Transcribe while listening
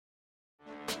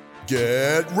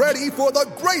Get ready for the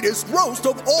greatest roast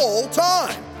of all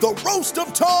time, the Roast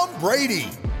of Tom Brady,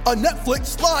 a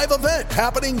Netflix live event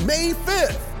happening May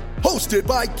 5th. Hosted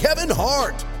by Kevin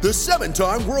Hart, the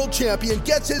 7-time world champion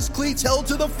gets his cleats held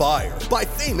to the fire by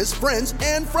famous friends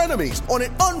and frenemies on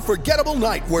an unforgettable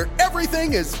night where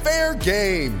everything is fair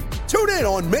game. Tune in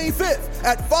on May 5th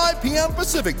at 5 p.m.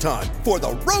 Pacific time for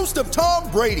the Roast of Tom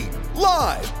Brady,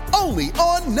 live only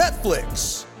on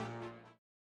Netflix.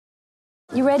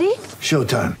 You ready?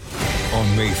 Showtime.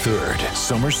 On May 3rd,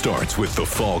 summer starts with The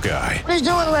Fall Guy. Let's do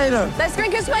it later. Let's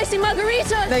drink a spicy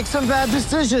margarita. Make some bad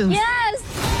decisions. Yes!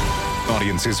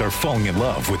 Audiences are falling in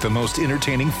love with the most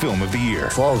entertaining film of the year.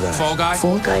 Fall Guy. Fall Guy?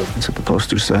 Fall guy. That's what the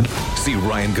poster said. See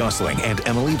Ryan Gosling and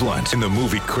Emily Blunt in the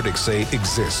movie critics say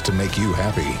exists to make you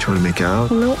happy. Trying to make it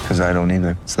out? Nope. Because I don't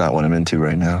either. It's not what I'm into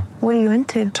right now. What are you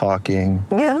into? Talking.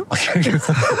 Yeah.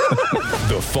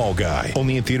 The Fall Guy.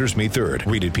 Only in theaters May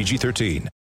 3rd. Rated PG-13.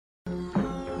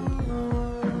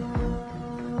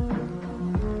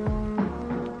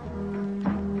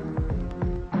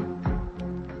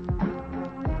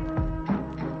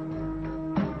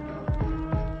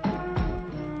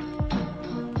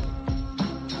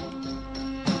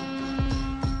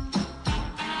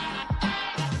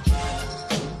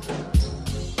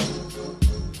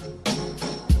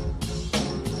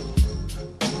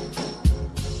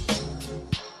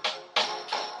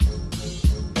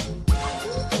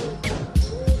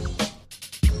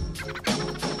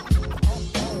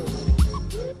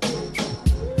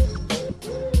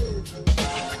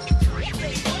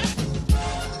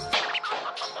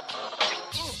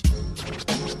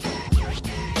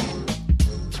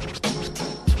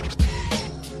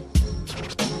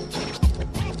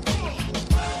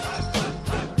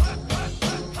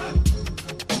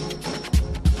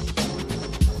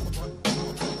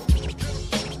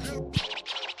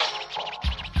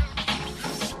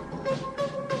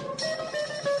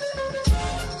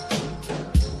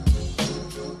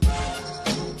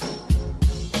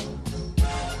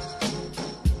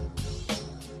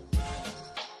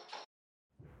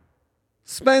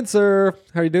 Spencer,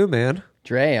 how you doing, man?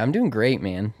 Dre, I'm doing great,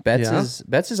 man.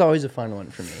 Bets is always a fun one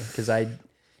for me because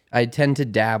I tend to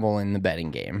dabble in the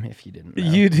betting game. If you didn't know.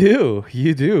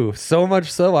 You do. So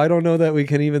much so, I don't know that we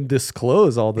can even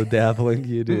disclose all the dabbling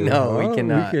you do. No, we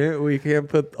cannot. We can't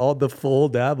put all the full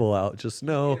dabble out. Just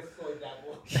know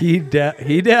he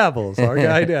dabbles. Our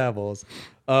guy dabbles.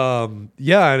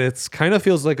 Yeah, and it's kind of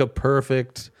feels like a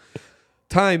perfect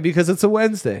time because it's a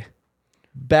Wednesday.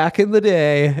 Back in the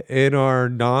day, in our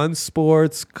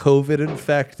non-sports,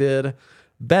 COVID-infected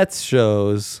bets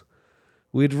shows,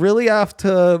 we'd really have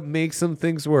to make some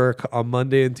things work on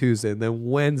Monday and Tuesday. And then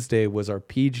Wednesday was our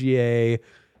PGA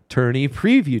tourney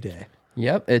preview day.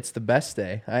 Yep, it's the best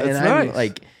day.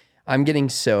 Nice. I'm getting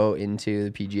so into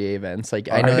the PGA events.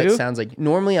 Like, I know it sounds like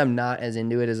normally I'm not as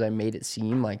into it as I made it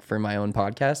seem, like for my own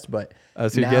podcast. But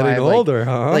as you're getting older,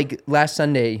 huh? Like last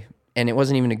Sunday. And it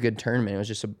wasn't even a good tournament. It was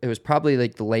just it was probably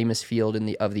like the lamest field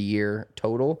of the year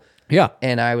total. Yeah.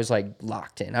 And I was like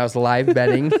locked in. I was live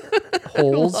betting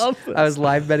holes. I was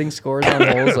live betting scores on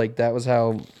holes. Like that was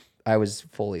how I was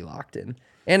fully locked in.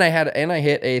 And I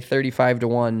hit a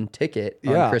 35-1 ticket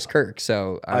on Chris Kirk.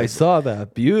 So I saw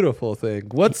that. Beautiful thing.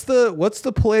 What's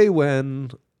the play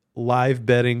when live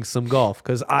betting some golf?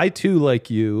 Because I too, like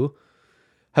you,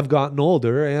 have gotten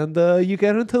older, and you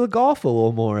get into the golf a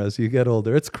little more as you get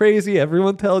older. It's crazy.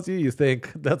 Everyone tells you, you think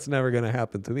that's never going to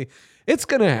happen to me. It's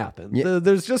going to happen. Yeah.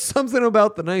 There's just something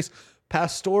about the nice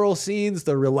pastoral scenes,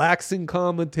 the relaxing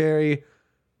commentary.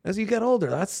 As you get older,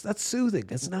 that's soothing.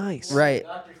 That's nice. Right.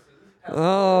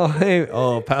 Oh, hey.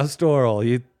 Oh, pastoral.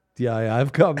 Yeah,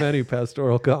 I've got many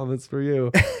pastoral comments for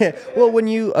you. Well, when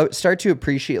you start to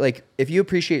appreciate, like, if you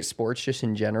appreciate sports just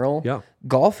in general,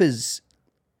 golf is...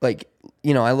 Like,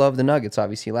 you know, I love the Nuggets,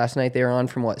 obviously. Last night they were on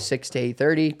from, 6 to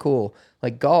 8:30? Cool.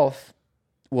 Like, golf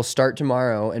will start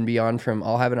tomorrow and be on from,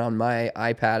 I'll have it on my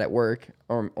iPad at work,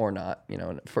 or not, you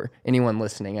know, for anyone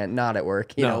listening, not at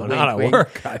work. You know, not at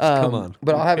work. Come on.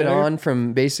 But I'll have it on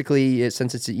from basically,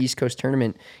 since it's an East Coast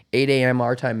tournament, 8 a.m.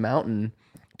 our time Mountain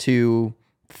to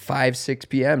 5, 6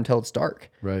 p.m. till it's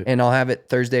dark. Right. And I'll have it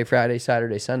Thursday, Friday,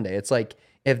 Saturday, Sunday. It's like,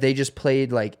 if they just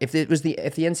played if the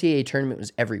NCAA tournament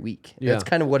was every week, that's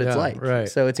kind of what it's like. Right.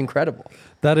 So it's incredible.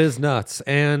 That is nuts.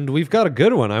 And we've got a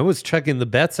good one. I was checking the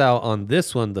bets out on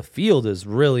this one. The field is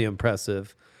really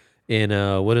impressive in,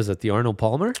 what is it, the Arnold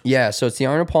Palmer? Yeah, so it's the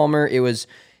Arnold Palmer. It was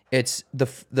It's the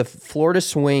Florida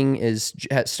swing has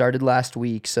started last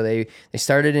week. So they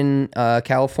started in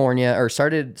California, or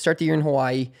start the year in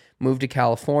Hawaii, moved to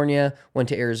California, went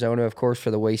to Arizona, of course, for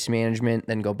the waste management,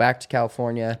 then go back to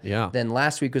California. Yeah. Then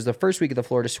last week was the first week of the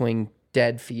Florida swing,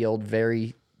 dead field,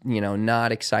 very,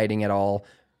 not exciting at all.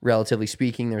 Relatively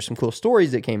speaking, there's some cool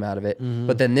stories that came out of it.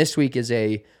 But then this week is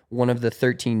one of the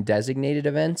 13 designated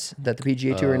events that the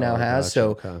PGA Tour now has.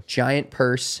 Gotcha, So giant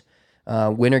purse.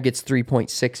 Winner gets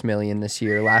 $3.6 million this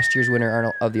year. Last year's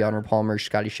winner of the Arnold Palmer,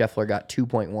 Scotty Scheffler, got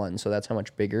 2.1. So that's how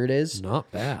much bigger it is.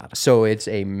 Not bad. So it's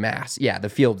a mass. Yeah, the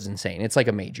field's insane. It's like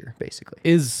a major, basically.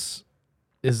 Is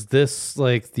this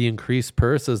like the increased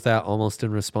purse? Is that almost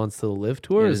in response to the Live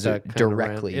Tour? Is that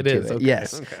directly it to is. it? Okay,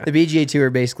 Yes. okay. The PGA Tour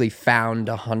basically found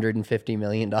 $150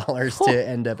 million to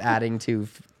end up adding to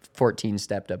 14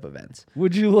 stepped up events.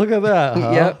 Would you look at that?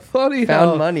 Huh? Yep. Funny Found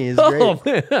how money is great. Oh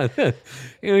man,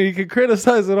 you can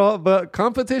criticize it all, but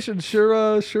competition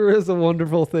sure is a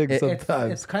wonderful thing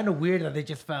sometimes. It's kind of weird that they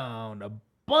just found a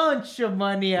bunch of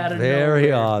money out of Very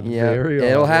nowhere. odd. Yeah, Very odd.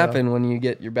 it'll yeah. happen when you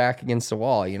get your back against the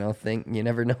wall. You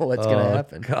never know what's gonna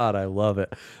happen. God, I love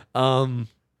it. And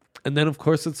then of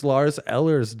course it's Lars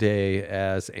Eller's day,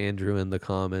 as Andrew in the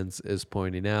comments is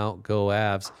pointing out. Go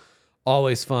Avs.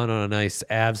 Always fun on a nice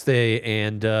Avs day.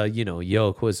 And,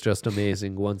 Yoke was just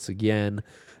amazing once again.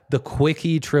 The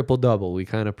quickie triple-double. We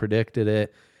kind of predicted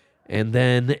it. And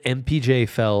then MPJ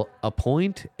fell a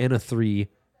point and a 3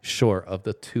 short of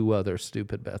the 2 other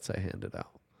stupid bets I handed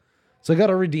out. So I got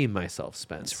to redeem myself,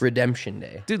 Spence. It's redemption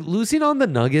day. Dude, losing on the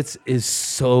Nuggets is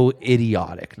so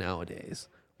idiotic nowadays.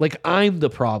 Like, I'm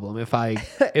the problem if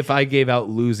I gave out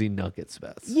losing Nuggets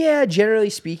bets. Yeah,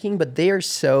 generally speaking, but they are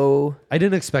so I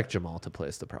didn't expect Jamal to play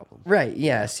as the problem. right.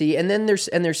 Yeah, see, and then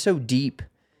they're so deep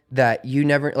that you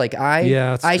never like I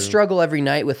that's I true. struggle every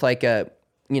night with like a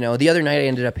the other night I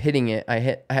ended up hitting it.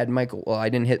 I had Michael. Well, I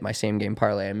didn't hit my same game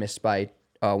parlay. I missed by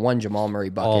one Jamal Murray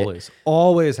bucket.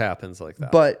 Always happens like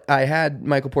that. But I had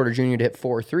Michael Porter Jr. to hit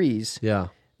 4 threes. Yeah.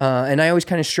 And I always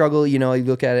kind of struggle, you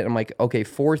look at it, I'm like, okay,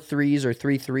 4 threes or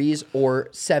 3 threes or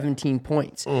 17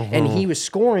 points. And he was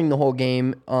scoring the whole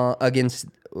game against,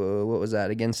 what was that?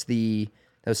 That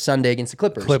was Sunday against the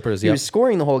Clippers. He yep. was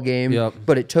scoring the whole game, Yep.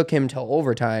 but it took him till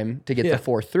overtime to get the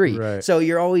 4-3. Right. So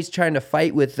you're always trying to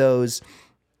fight with those.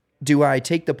 Do I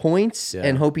take the points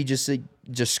and hope he just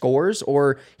scores,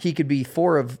 or he could be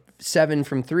 4 of 7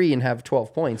 from 3 and have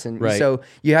 12 points. And so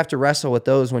you have to wrestle with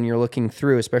those when you're looking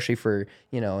through, especially for,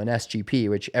 an SGP,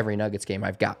 which every Nuggets game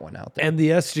I've got one out there. And the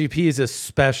SGPs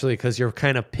especially, because you're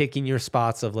kind of picking your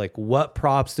spots of like, what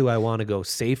props do I want to go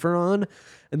safer on?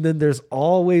 And then there's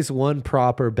always one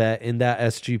proper bet in that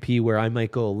SGP where I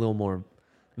might go a little more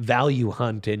value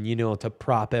hunting, to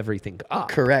prop everything up.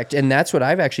 Correct. And that's what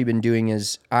I've actually been doing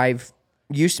is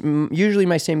usually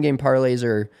my same game parlays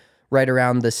are right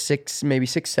around the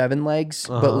 6-7 legs,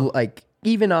 but like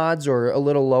even odds or a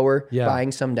little lower,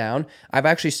 buying some down. I've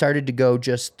actually started to go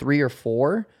just 3 or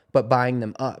 4, but buying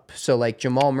them up. So like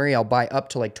Jamal Murray, I'll buy up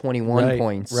to like 21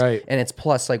 points, and it's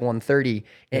plus like 130,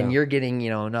 and you're getting,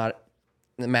 not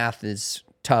the math is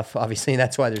tough. Obviously,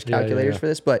 that's why there's calculators for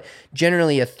this. But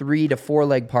generally, a 3 to 4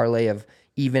 leg parlay of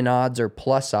even odds or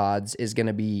plus odds is going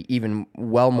to be even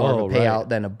well more of a payout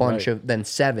than a bunch than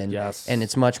 7. Yes. And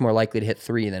it's much more likely to hit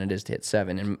 3 than it is to hit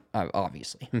 7. And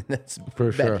obviously, that's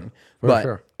For betting. sure.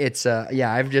 But it's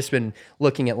I've just been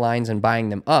looking at lines and buying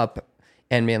them up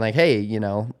and being like, hey,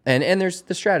 and there's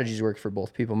the strategies work for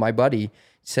both people. My buddy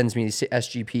sends me these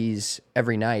SGPs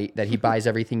every night that he buys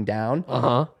everything down.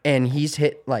 And he's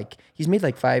made like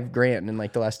 $5,000 in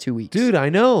like the last 2 weeks. Dude, I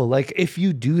know. Like if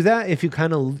you do that, if you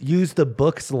kind of use the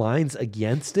book's lines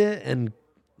against it and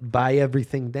buy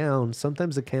everything down,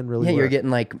 sometimes it can really work. You're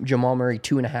getting like Jamal Murray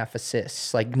 2.5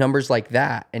 assists, like numbers like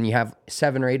that, and you have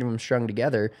 7 or 8 of them strung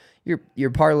together.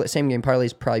 Your parlay, same game parlay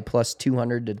is probably plus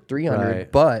 200 to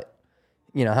 300, but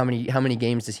how many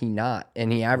games does he not?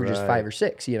 And he averages 5 or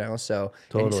 6, so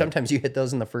and sometimes you hit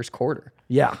those in the first quarter.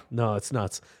 Yeah, no, it's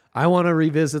nuts. I want to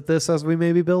revisit this as we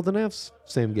maybe build an F's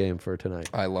same game for tonight.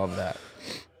 I love that.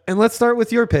 And let's start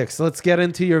with your picks. Let's get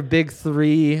into your big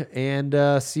 3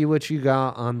 and see what you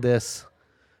got on this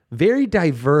very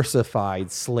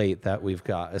diversified slate that we've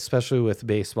got, especially with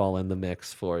baseball in the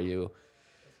mix for you.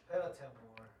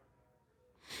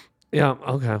 Yeah,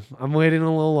 okay. I'm waiting a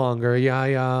little longer.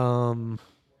 I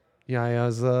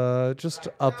was just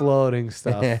uploading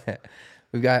stuff.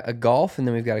 We've got a golf, and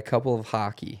then we've got a couple of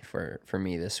hockey for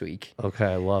me this week. Okay,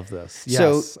 I love this.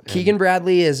 So Yes, Keegan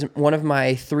Bradley is one of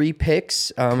my 3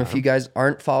 picks. If you guys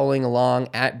aren't following along,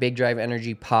 at Big Drive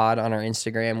Energy Pod on our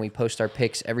Instagram, we post our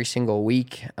picks every single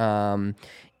week.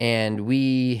 And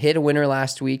we hit a winner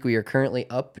last week. We are currently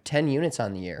up 10 units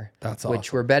on the year. That's which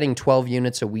awesome. we're betting 12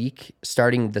 units a week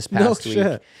starting this past week.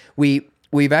 Shit.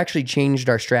 We've actually changed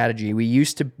our strategy. We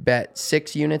used to bet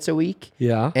 6 units a week.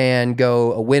 Yeah. And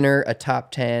go a winner, a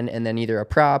top 10, and then either a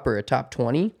prop or a top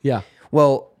 20. Yeah.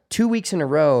 Well, 2 weeks in a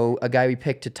row, a guy we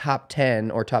picked to top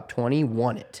 10 or top 20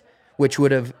 won it, which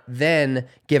would have then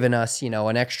given us,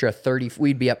 an extra 30.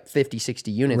 We'd be up 50,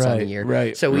 60 units on the year.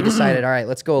 Right. So we decided, all right,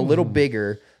 let's go a little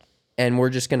bigger, and we're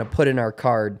just going to put in our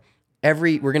card.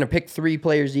 We're going to pick 3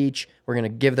 players each. We're going to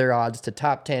give their odds to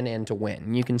top 10 and to win.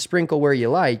 And you can sprinkle where you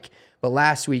like, but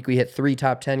last week we hit 3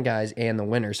 top 10 guys and the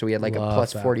winner. So we had like a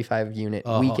plus 45 unit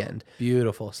weekend.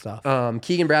 Beautiful stuff.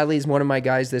 Keegan Bradley is one of my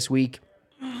guys this week.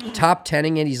 Top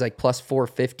 10ing it, he's like plus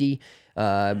 450.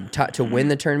 To win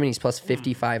the tournament, he's plus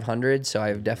 5,500. So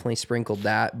I've definitely sprinkled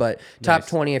that. But top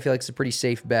 20, I feel like it's a pretty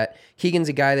safe bet. Keegan's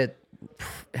a guy that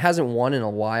hasn't won in a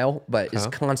while, but is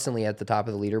constantly at the top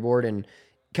of the leaderboard. And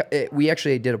we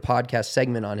actually did a podcast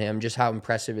segment on him, just how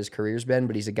impressive his career's been.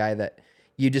 But he's a guy that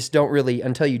you just don't really,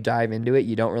 until you dive into it,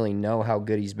 you don't really know how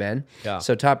good he's been. Yeah.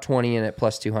 So top 20 and at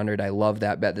plus 200, I love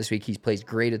that bet this week. He plays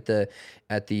great at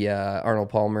the Arnold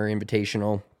Palmer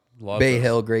Invitational. Bay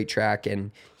Hill, great track,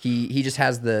 and he just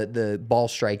has the ball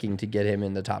striking to get him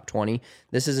in the top 20.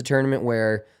 This is a tournament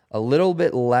where a little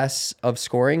bit less of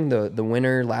scoring. The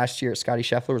winner last year at Scotty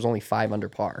Scheffler was only 5 under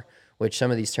par, which some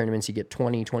of these tournaments you get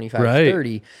 20, 25,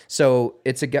 30. So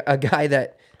it's a guy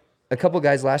that a couple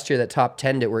guys last year that top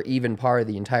 10'd it were even par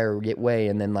the entire way,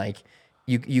 and then like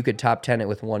you could top 10 it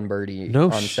with 1 birdie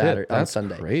on Saturday, on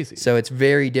Sunday. Crazy. So it's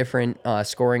very different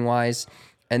scoring wise.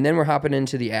 And then we're hopping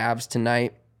into the Avs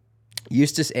tonight.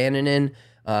 Eustace Annunen,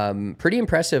 pretty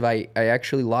impressive. I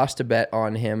actually lost a bet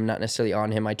on him, not necessarily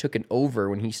on him. I took an over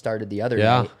when he started the other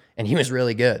night, and he was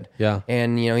really good. Yeah.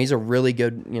 And, he's a really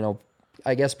good,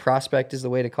 I guess prospect is the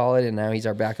way to call it, and now he's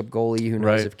our backup goalie. Who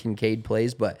knows if Kincaid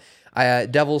plays, but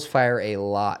Devils fire a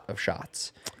lot of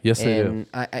shots. Yes, they do.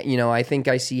 And, I think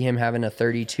I see him having a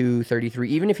 32, 33,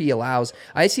 even if he allows,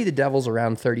 I see the Devils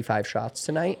around 35 shots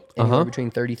tonight, anywhere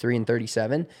between 33 and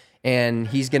 37. And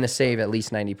he's going to save at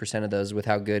least 90% of those with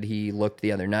how good he looked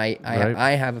the other night.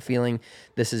 I have a feeling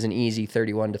this is an easy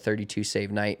 31 to 32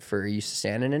 save night for Eustace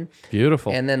Annunen.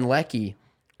 Beautiful. And then Lecky.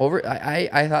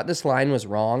 I thought this line was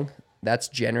wrong. That's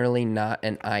generally not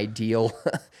an ideal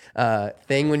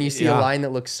thing when you see a line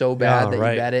that looks so bad that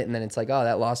you bet it, and then it's like, oh,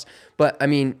 that lost. But I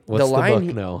mean, the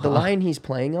line he's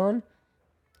playing on,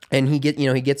 and he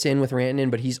gets in with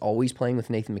Rantanen, but he's always playing with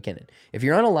Nathan McKinnon. If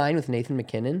you're on a line with Nathan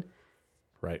McKinnon,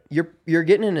 right, you're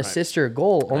getting an assist or a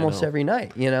goal almost every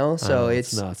night, So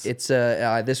it's nuts.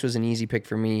 This was an easy pick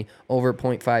for me. Over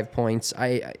 0.5 points.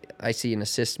 I see an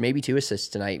assist, maybe 2 assists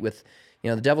tonight. With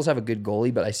the Devils have a good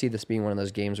goalie, but I see this being one of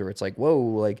those games where it's like, whoa,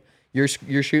 like you're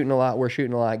shooting a lot, we're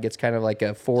shooting a lot. It gets kind of like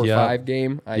a 4-5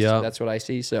 game. That's what I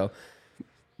see. So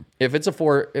if it's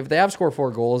if they have scored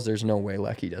 4 goals, there's no way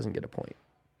Lecky doesn't get a point.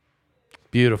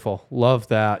 Beautiful. Love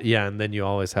that. Yeah, and then you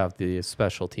always have the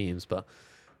special teams, but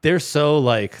they're so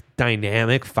like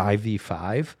dynamic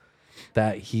 5v5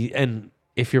 that and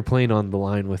if you're playing on the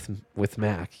line with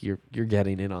Mac, you're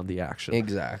getting in on the action.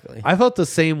 Exactly. I felt the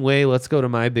same way. Let's go to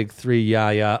my big 3,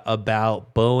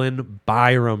 about Bowen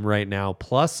Byram right now,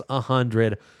 plus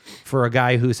 100 for a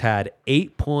guy who's had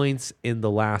 8 points in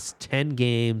the last 10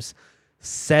 games.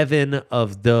 7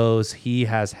 of those he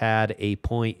has had a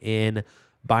point in.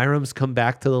 Byram's come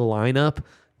back to the lineup.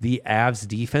 The Avs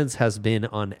defense has been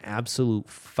on absolute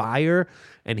fire,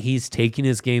 and he's taking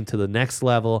his game to the next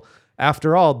level.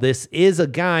 After all, this is a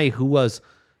guy who was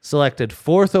selected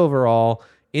 4th overall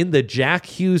in the Jack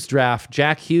Hughes draft.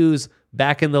 Jack Hughes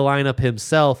back in the lineup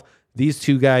himself. These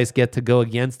 2 guys get to go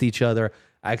against each other.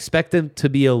 I expect them to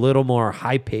be a little more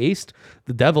high-paced.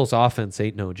 The Devils' offense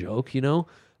ain't no joke, They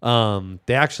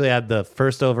actually had the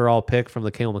 1st overall pick from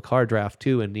the Cale Makar draft,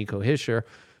 too, and Nico Hischier.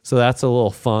 So that's a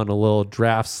little fun, a little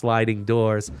draft sliding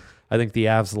doors. I think the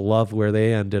Avs love where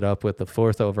they ended up with the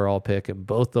 4th overall pick in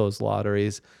both those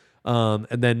lotteries. And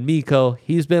then Mikko,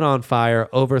 he's been on fire,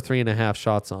 over 3.5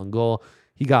 shots on goal.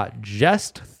 He got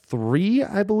just 3,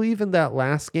 I believe, in that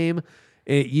last game,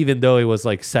 even though he was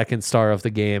like 2nd star of the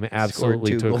game,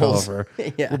 absolutely took goals. over,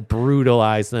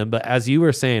 brutalized them. But as you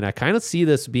were saying, I kind of see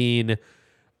this being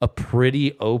a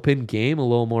pretty open game, a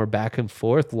little more back and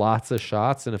forth, lots of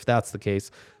shots. And if that's the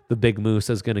case, the Big Moose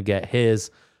is going to get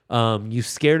his. You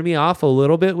scared me off a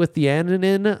little bit with the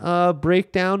Annunen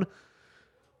breakdown,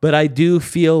 but I do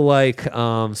feel like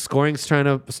scoring's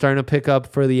starting to pick up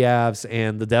for the Avs,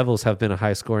 and the Devils have been a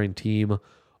high-scoring team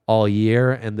all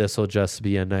year, and this will just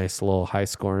be a nice little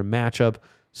high-scoring matchup.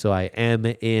 So I am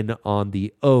in on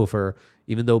the over,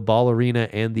 even though Ball Arena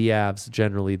and the Avs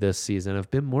generally this season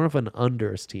have been more of an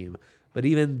unders team. But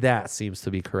even that seems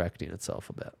to be correcting itself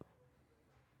a bit.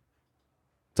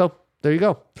 So there you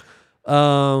go.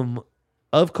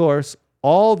 Of course,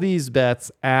 all these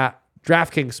bets at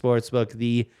DraftKings Sportsbook,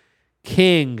 the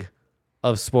king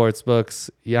of sportsbooks.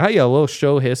 Yeah, a little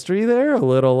show history there, a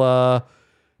little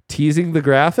teasing the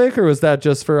graphic, or was that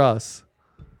just for us?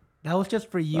 That was just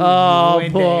for you. Oh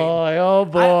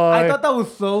boy! I thought that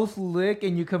was so slick,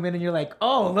 and you come in and you're like,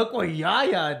 "Oh, look what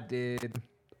Yaya did."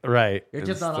 Right. You're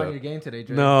just not on your game today,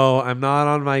 Dre. No, I'm not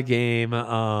on my game.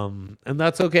 And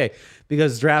that's okay,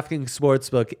 because DraftKings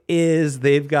Sportsbook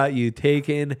they've got you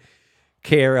taken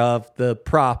care of. The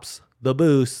props, the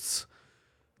boosts,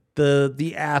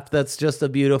 the app that's just a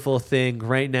beautiful thing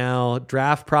right now.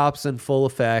 Draft props in full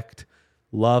effect.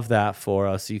 Love that for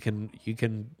us. You can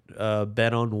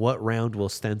bet on what round will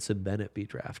Stenson Bennett be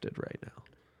drafted right now.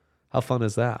 How fun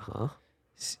is that, huh?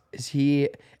 Do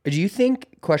you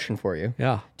think, question for you.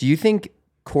 Yeah. Do you think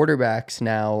quarterbacks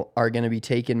now are going to be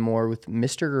taken more with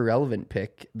Mr. Irrelevant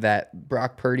pick that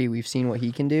Brock Purdy, we've seen what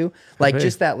he can do? Like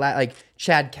just that, like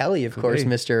Chad Kelly, of course,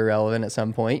 Mr. Irrelevant at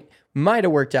some point. Might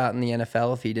have worked out in the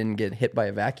NFL if he didn't get hit by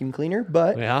a vacuum cleaner.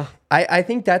 But yeah. I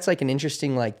think that's like an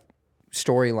interesting like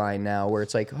storyline now where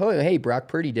it's like, oh, hey, Brock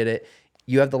Purdy did it.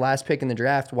 You have the last pick in the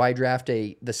draft. Why draft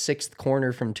the sixth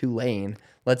corner from Tulane?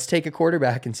 Let's take a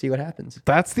quarterback and see what happens.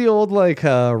 That's the old, like,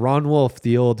 Ron Wolf,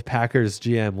 the old Packers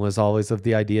GM, was always of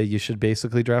the idea you should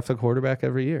basically draft a quarterback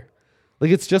every year. Like,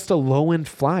 it's just a low-end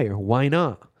flyer. Why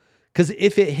not? Because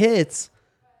if it hits,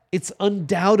 it's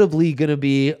undoubtedly going to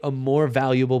be a more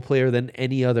valuable player than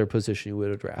any other position you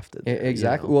would have drafted.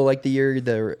 Exactly. You know? Well, like the year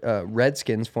the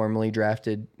Redskins formerly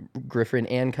drafted Griffin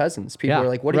and Cousins. People are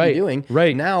like, what are you doing?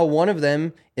 Right. Now one of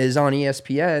them is on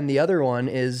ESPN. The other one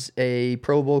is a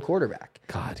Pro Bowl quarterback.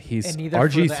 God,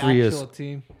 RG3 is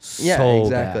team. So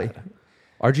exactly. bad.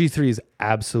 RG3 is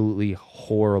absolutely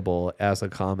horrible as a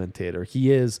commentator.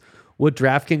 He is what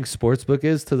DraftKings Sportsbook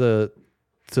is to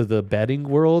the betting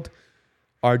world.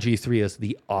 RG3 is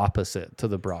the opposite to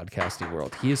the broadcasting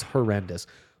world. He is horrendous.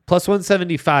 Plus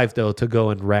 175, though, to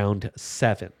go in round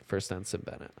 7 for Stenson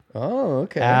Bennett. Oh,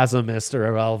 okay. As a Mr.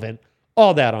 Irrelevant.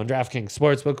 All that on DraftKings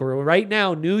Sportsbook. Right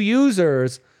now, new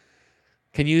users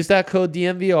can use that code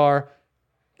DMVR.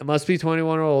 It must be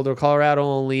 21 or older, Colorado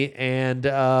only, and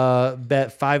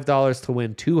bet $5 to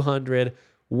win $200.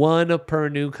 One per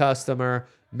new customer.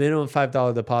 Minimum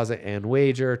 $5 deposit and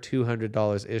wager.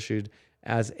 $200 issued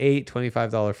as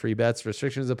 $25 free bets.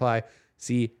 Restrictions apply.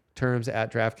 See terms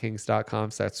at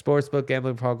DraftKings.com/sportsbook.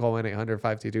 Gambling protocol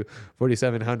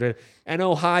 1-800-522-4700. And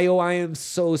Ohio, I am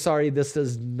so sorry. This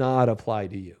does not apply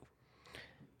to you.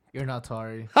 You're not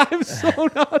sorry. I'm so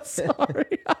not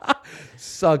sorry.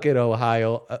 Suck it,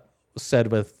 Ohio.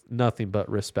 Said with nothing but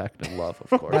respect and love, of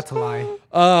course. That's a lie.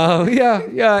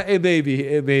 Yeah, it may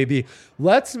be.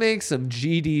 Let's make some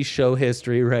GD show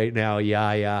history right now.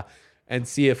 Yeah. And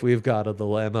see if we've got a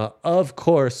dilemma. Of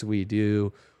course we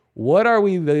do. What are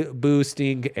we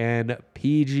boosting and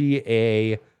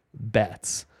PGA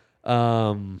bets?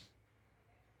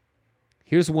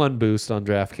 Here's one boost on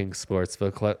DraftKings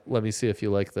Sportsbook. Let me see if you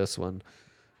like this one,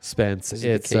 Spence.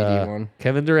 It's the KD one.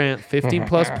 Kevin Durant, 15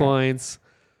 plus points,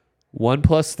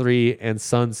 1+3, and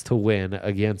Suns to win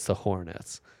against the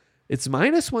Hornets. It's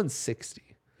minus 160.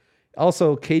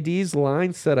 Also, KD's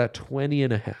line set at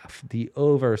 20.5. The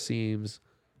over seems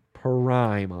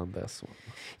prime on this one.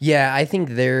 Yeah, I think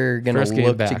they're going to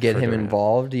look to get him Durant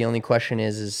involved. The only question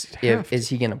is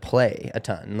he going to play a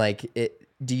ton? Like,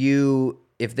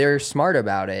 if they're smart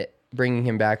about it, bringing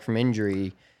him back from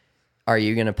injury, are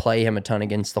you going to play him a ton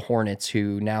against the Hornets,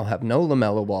 who now have no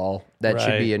LaMelo Ball? That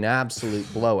should be an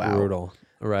absolute blowout. Brutal.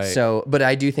 Right. So, but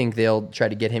I do think they'll try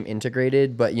to get him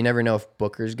integrated, but you never know if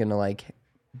Booker's going to, like,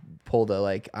 pull the,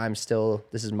 like,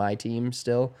 this is my team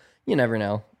still. You never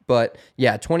know. But,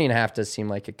 yeah, 20.5 does seem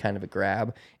like a kind of a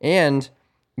grab. And,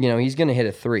 he's going to hit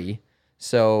a 3.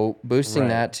 So boosting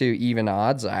that to even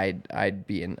odds, I'd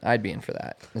be in for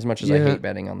that. As much as I hate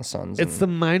betting on the Suns. It's the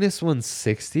minus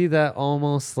 160 that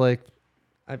almost like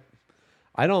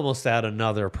I'd almost add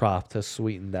another prop to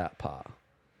sweeten that pot.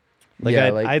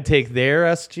 I'd take their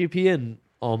SGP and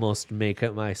almost make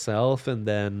it myself, and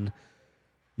then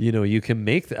you can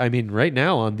make right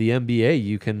now on the NBA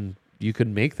you can you could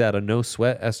make that a no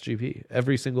sweat SGP.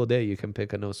 Every single day you can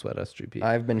pick a no sweat SGP.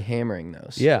 I've been hammering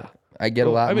those. Yeah. I get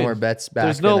a lot more bets back.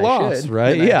 There's no than loss, I should,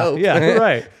 right? Yeah,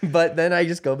 right. But then I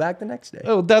just go back the next day.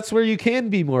 Oh, that's where you can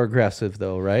be more aggressive,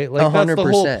 though, right? Like 100%. That's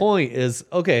the whole point. Is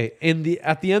okay.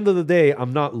 At the end of the day,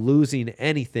 I'm not losing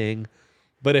anything.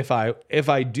 But if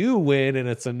I do win and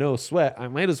it's a no sweat, I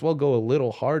might as well go a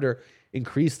little harder,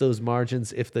 increase those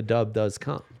margins if the dub does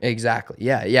come. Exactly.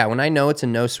 Yeah. When I know it's a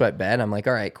no sweat bet, I'm like,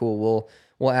 all right, cool.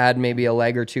 We'll add maybe a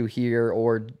leg or two here,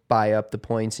 or buy up the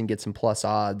points and get some plus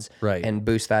odds, right, and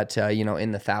boost that to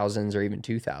in the thousands or even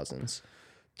 2000s.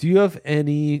 Do you have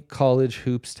any college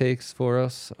hoops takes for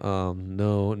us?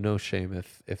 No shame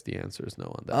if the answer is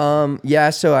no on that. Yeah.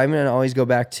 So I'm gonna always go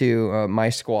back to my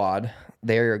squad.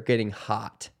 They're getting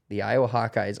hot. The Iowa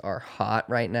Hawkeyes are hot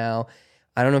right now.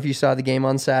 I don't know if you saw the game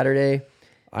on Saturday.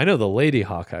 I know the Lady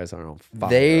Hawkeyes are on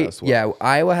fire as well. Yeah,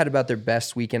 Iowa had about their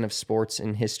best weekend of sports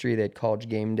in history. They had College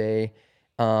Game Day.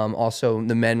 Also,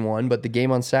 the men won, but the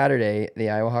game on Saturday, the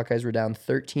Iowa Hawkeyes were down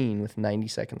 13 with 90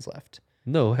 seconds left.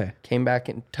 No way. Came back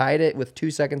and tied it with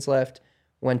 2 seconds left,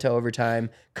 went to overtime,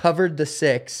 covered the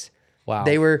 6. Wow.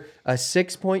 They were a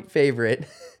 6-point favorite.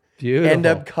 Beautiful. End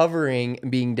up covering,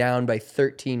 being down by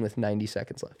 13 with 90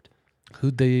 seconds left.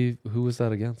 Who was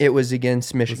that against? It was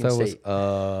against Michigan State.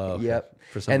 Okay. Yep.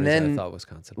 For some reason, I thought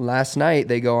Wisconsin. Last night,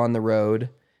 they go on the road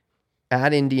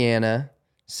at Indiana,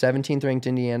 17th ranked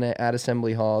Indiana at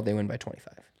Assembly Hall. They win by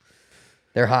 25.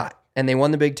 They're hot. And they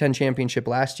won the Big Ten championship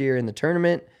last year in the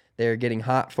tournament. They're getting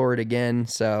hot for it again.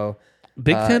 So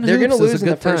Big Ten they're going to lose in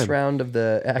the first round of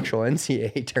the actual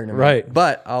NCAA tournament. Right.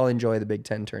 But I'll enjoy the Big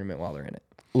Ten tournament while they're in it.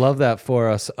 Love that for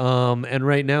us. And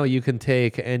right now you can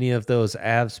take any of those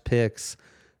Avs picks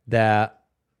that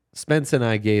Spence and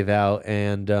I gave out,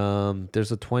 and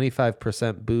there's a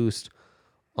 25% boost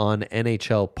on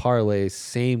NHL parlays.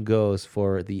 Same goes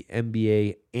for the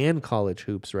NBA and college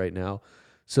hoops right now.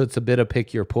 So it's a bit of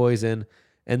pick your poison.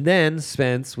 And then,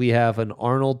 Spence, we have an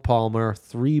Arnold Palmer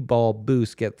 3-ball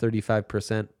boost. Get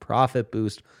 35% profit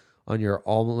boost on your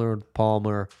Arnold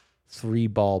Palmer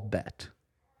 3-ball bet.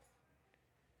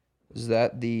 Is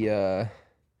that the,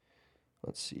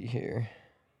 let's see here.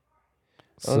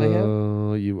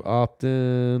 So you opt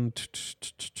in.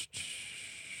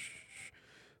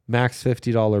 Max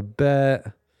 $50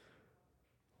 bet.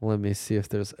 Let me see if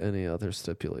there's any other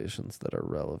stipulations that are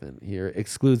relevant here.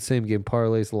 Exclude same game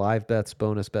parlays, live bets,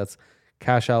 bonus bets,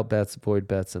 cash out bets, void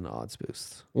bets, and odds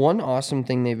boosts. One awesome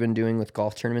thing they've been doing with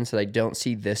golf tournaments that I don't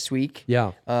see this week,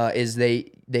 is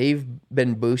they've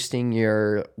been boosting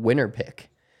your winner pick.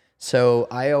 So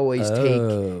I always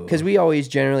take, because we always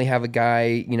generally have a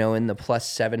guy, in the plus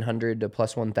 700 to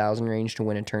plus 1,000 range to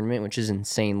win a tournament, which is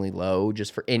insanely low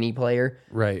just for any player.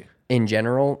 Right. In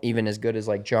general, even as good as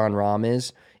like John Rahm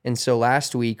is. And so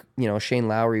last week, Shane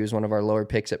Lowry was one of our lower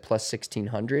picks at plus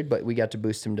 1,600, but we got to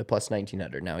boost him to plus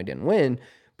 1,900. Now he didn't win,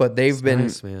 but they've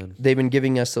been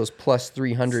giving us those plus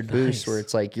 300 boosts where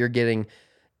it's like you're getting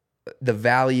the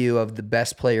value of the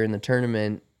best player in the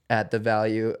tournament at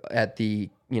the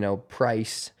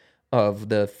price of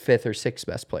the 5th or 6th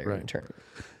best player in the tournament.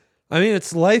 I mean,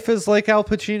 life is like Al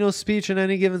Pacino's speech in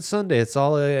Any Given Sunday. It's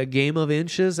all a game of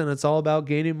inches, and it's all about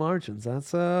gaining margins.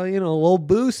 That's a little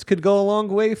boost could go a long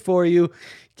way for you.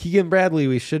 Keegan Bradley,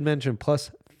 we should mention,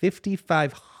 plus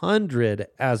 5,500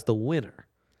 as the winner.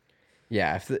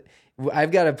 Yeah,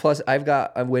 I've got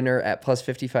a winner at plus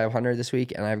 5,500 this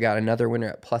week, and I've got another winner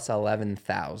at plus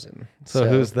 11,000. So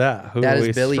who's that? That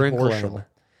is Billy Horschel.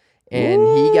 And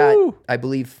he got, I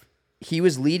believe, he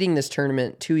was leading this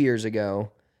tournament 2 years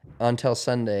ago until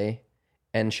Sunday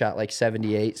and shot like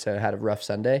 78, so had a rough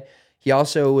Sunday. He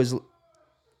also was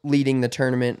leading the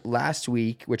tournament last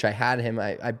week, which I had him.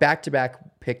 I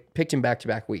back-to-back picked him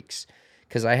back-to-back weeks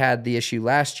because I had the issue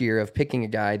last year of picking a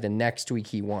guy the next week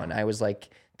he won. I was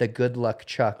like the good luck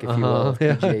Chuck, if you will, of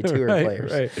PGA Tour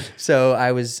players. Right. So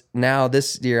now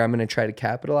this year I'm going to try to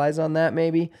capitalize on that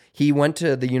maybe. He went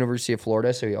to the University of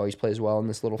Florida, so he always plays well in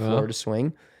this little Florida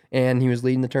swing. And he was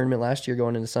leading the tournament last year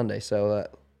going into Sunday. So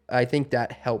I think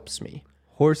that helps me.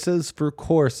 Horses for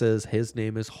courses. His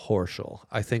name is Horschel.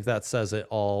 I think that says it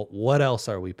all. What else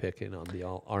are we picking on the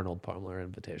Arnold Palmer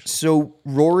Invitational? So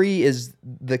Rory is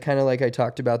the kind of like I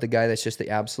talked about, the guy that's just the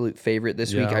absolute favorite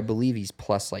this week. I believe he's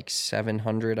plus like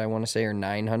 700, I want to say, or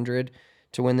 900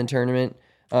 to win the tournament.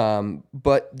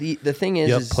 But the thing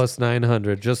is, plus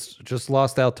 900. Just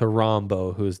lost out to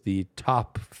Rombo, who's the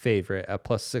top favorite at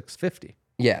plus 650.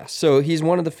 Yeah, so he's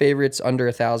one of the favorites under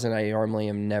 1,000. I normally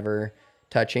am never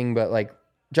touching, but like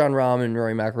John Rahm and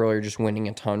Rory McIlroy are just winning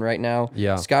a ton right now.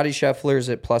 Yeah. Scotty Scheffler's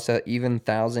at plus even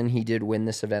 1,000. He did win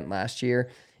this event last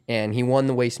year. And he won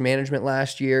the waste management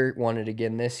last year, won it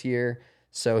again this year.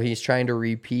 So he's trying to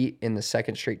repeat in the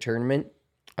second straight tournament.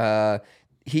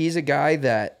 He's a guy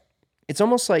that it's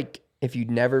almost like if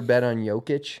you'd never bet on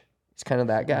Jokic, it's kind of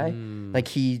that guy. Like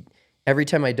every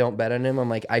time I don't bet on him, I'm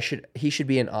like, he should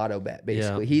be an auto bet,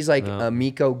 basically. He's like a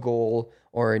Mikko goal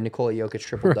or a Nikola Jokic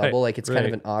triple-double. Like, it's kind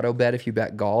of an auto bet if you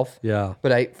bet golf. Yeah.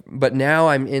 But now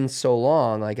I'm in so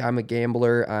long. Like, I'm a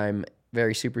gambler. I'm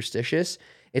very superstitious.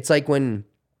 It's like when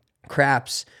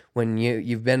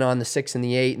you've been on the 6 and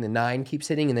the 8 and the 9 keeps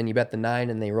hitting, and then you bet the 9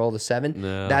 and they roll the 7.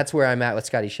 No. That's where I'm at with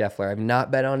Scotty Scheffler. I've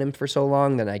not bet on him for so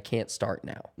long that I can't start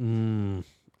now.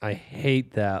 I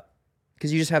hate that.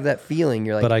 Because you just have that feeling.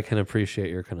 You're like, but I can appreciate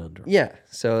your conundrum. Yeah.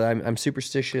 So I'm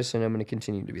superstitious, and I'm going to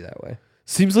continue to be that way.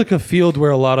 Seems like a field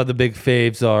where a lot of the big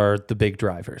faves are the big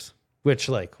drivers, which,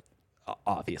 like,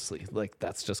 obviously, like,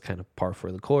 that's just kind of par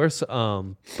for the course.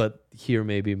 But here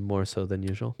maybe more so than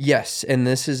usual. Yes, and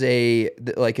this is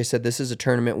like I said, this is a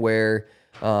tournament where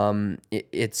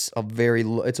it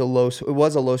was a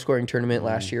low scoring tournament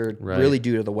last year, really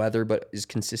due to the weather, but is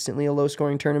consistently a low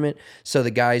scoring tournament. So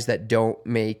the guys that don't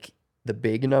make the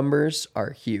big numbers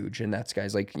are huge, and that's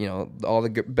guys like, all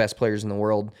the best players in the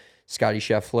world. Scotty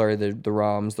Scheffler, the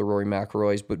Rahms, the Rory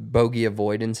McIlroys, but bogey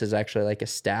avoidance is actually like a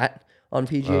stat on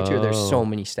PGA Tour. There's so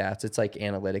many stats. It's like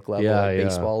analytic level,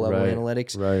 baseball level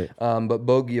analytics. Right. But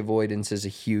bogey avoidance is a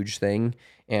huge thing,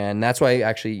 and that's why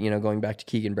actually, going back to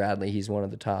Keegan Bradley, he's one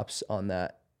of the tops on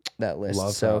that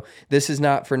list. This is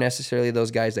not for necessarily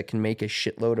those guys that can make a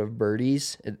shitload of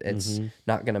birdies. It's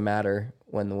not going to matter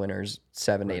when the winner's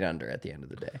 7-8 under at the end of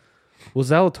the day. Will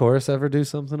Zalatoris ever do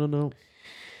something to know?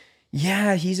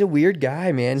 Yeah, he's a weird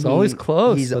guy, man. He's always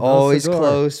close. He's always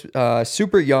close.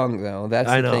 Super young though. That's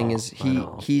the thing is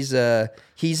he's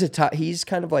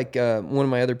kind of like one of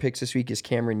my other picks this week is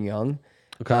Cameron Young.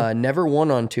 Okay. Never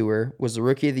won on tour. Was the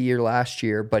rookie of the year last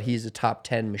year, but he's a top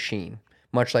 10 machine,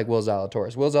 much like Will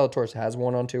Zalatoris. Will Zalatoris has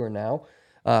won on tour now,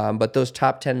 but those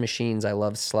top 10 machines, I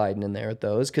love sliding in there with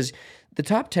those because the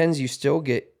top 10s you still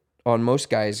get. On most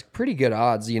guys, pretty good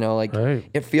odds,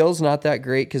 It feels not that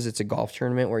great because it's a golf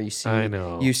tournament where you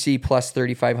see plus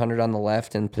 3,500 on the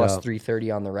left and plus 330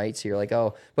 on the right. So you're like,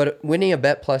 oh, but winning a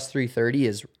bet plus 330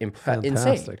 is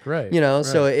insane, right?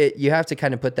 So you have to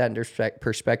kind of put that into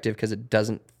perspective because it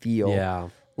doesn't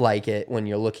feel like it when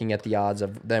you're looking at the odds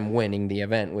of them winning the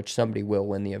event, which somebody will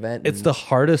win the event. It's the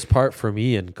hardest part for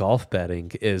me in golf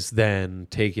betting is then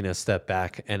taking a step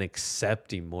back and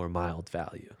accepting more mild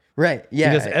value. Right.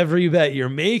 Yeah. Because every bet you're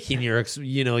making, you're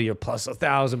plus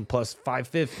 1,000, plus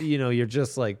 550. You're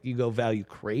just like you go value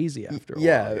crazy after a while.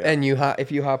 Yeah, and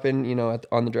if you hop in,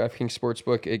 on the DraftKings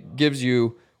Sportsbook, it gives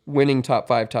you winning top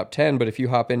 5, top 10. But if you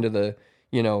hop into the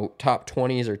top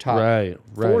 20s or top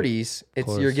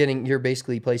 40s, you're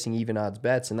basically placing even odds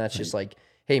bets, and that's just like,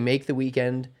 hey, make the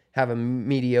weekend. Have a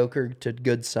mediocre to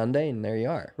good Sunday, and there you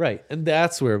are. Right, and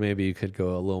that's where maybe you could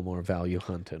go a little more value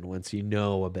hunting once you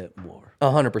know a bit more.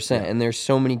 100%, and there's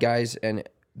so many guys, and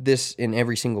this in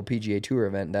every single PGA Tour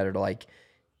event that are like,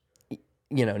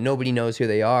 nobody knows who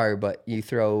they are, but you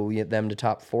throw them to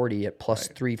top 40 at plus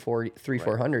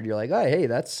 400, you're like, oh, hey,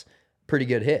 that's a pretty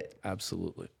good hit.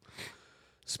 Absolutely.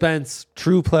 Spence,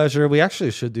 true pleasure. We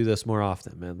actually should do this more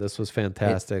often, man. This was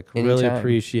fantastic. Really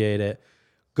appreciate it.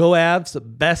 Go Avs.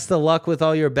 Best of luck with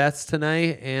all your bets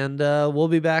tonight. And we'll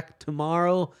be back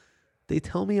tomorrow. They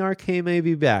tell me RK may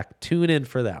be back. Tune in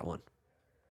for that one.